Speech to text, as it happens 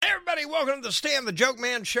everybody. Welcome to the Stan the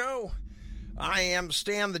Jokeman Show. I am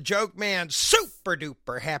Stan the Jokeman, super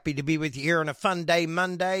duper happy to be with you here on a fun day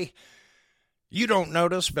Monday. You don't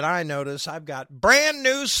notice, but I notice I've got brand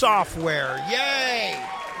new software. Yay!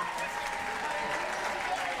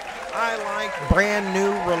 I like brand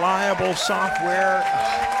new, reliable software.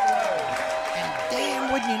 And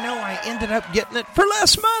damn, wouldn't you know, I ended up getting it for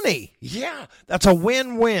less money. Yeah, that's a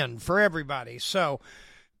win-win for everybody. So,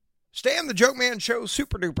 Stan the Jokeman Show,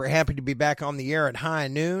 super duper happy to be back on the air at high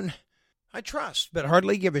noon. I trust, but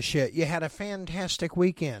hardly give a shit. You had a fantastic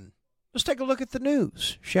weekend. Let's take a look at the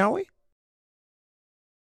news, shall we?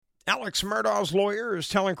 Alex Murdaugh's lawyer is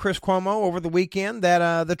telling Chris Cuomo over the weekend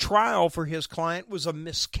that the trial for his client was a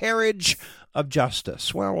miscarriage of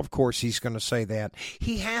justice. Well, of course he's going to say that.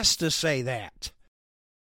 He has to say that.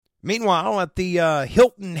 Meanwhile, at the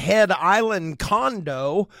Hilton Head Island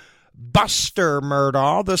condo, Buster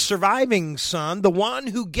Murdaugh, the surviving son, the one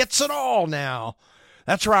who gets it all now.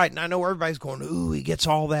 That's right, and I know everybody's going, ooh, he gets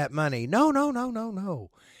all that money. No.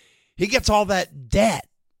 He gets all that debt.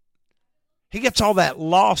 He gets all that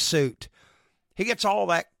lawsuit. He gets all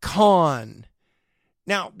that con.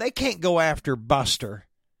 Now, they can't go after Buster,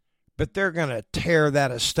 but they're going to tear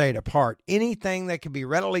that estate apart. Anything that can be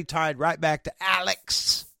readily tied right back to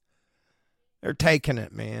Alex, they're taking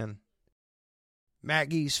it, man.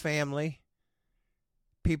 Maggie's family,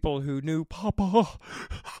 people who knew Paw Paw.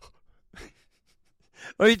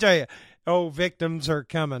 Let me tell you, victims are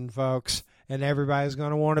coming, folks, and everybody's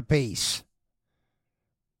going to want a piece.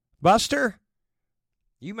 Buster,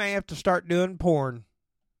 you may have to start doing porn.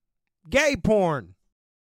 Gay porn.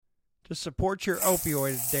 To support your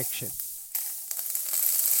opioid addiction.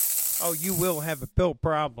 Oh, you will have a pill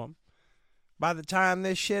problem. By the time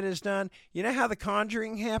this shit is done, you know how the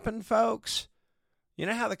Conjuring happened, folks? You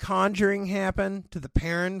know how the Conjuring happened to the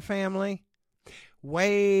Perrin family?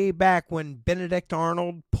 Way back when Benedict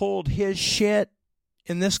Arnold pulled his shit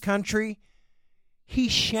in this country, he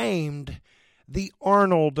shamed the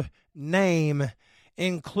Arnold name,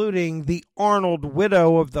 including the Arnold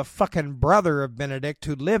widow of the fucking brother of Benedict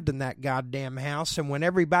who lived in that goddamn house. And when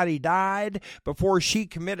everybody died, before she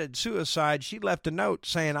committed suicide, she left a note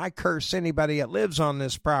saying, I curse anybody that lives on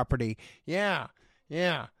this property. Yeah.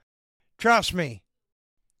 Trust me.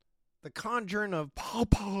 The Conjuring of Paw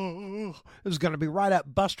Paw is going to be right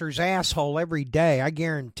up Buster's asshole every day. I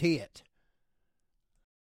guarantee it.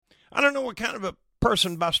 I don't know what kind of a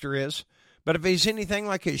person Buster is, but if he's anything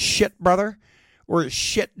like his shit brother or his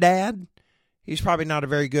shit dad, he's probably not a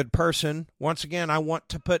very good person. Once again, I want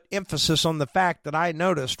to put emphasis on the fact that I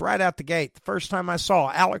noticed right out the gate, the first time I saw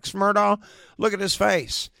Alex Murdaugh, look at his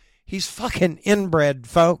face. He's fucking inbred,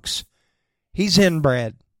 folks. He's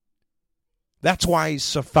inbred. That's why he's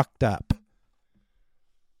so fucked up.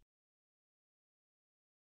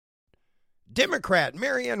 Democrat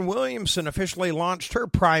Marianne Williamson officially launched her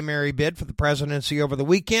primary bid for the presidency over the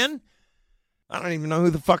weekend. I don't even know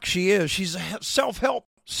who the fuck she is. She's a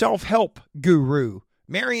self-help guru.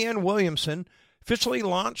 Marianne Williamson officially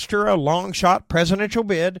launched her long-shot presidential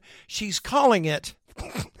bid. She's calling it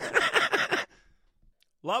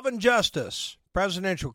Love and Justice Presidential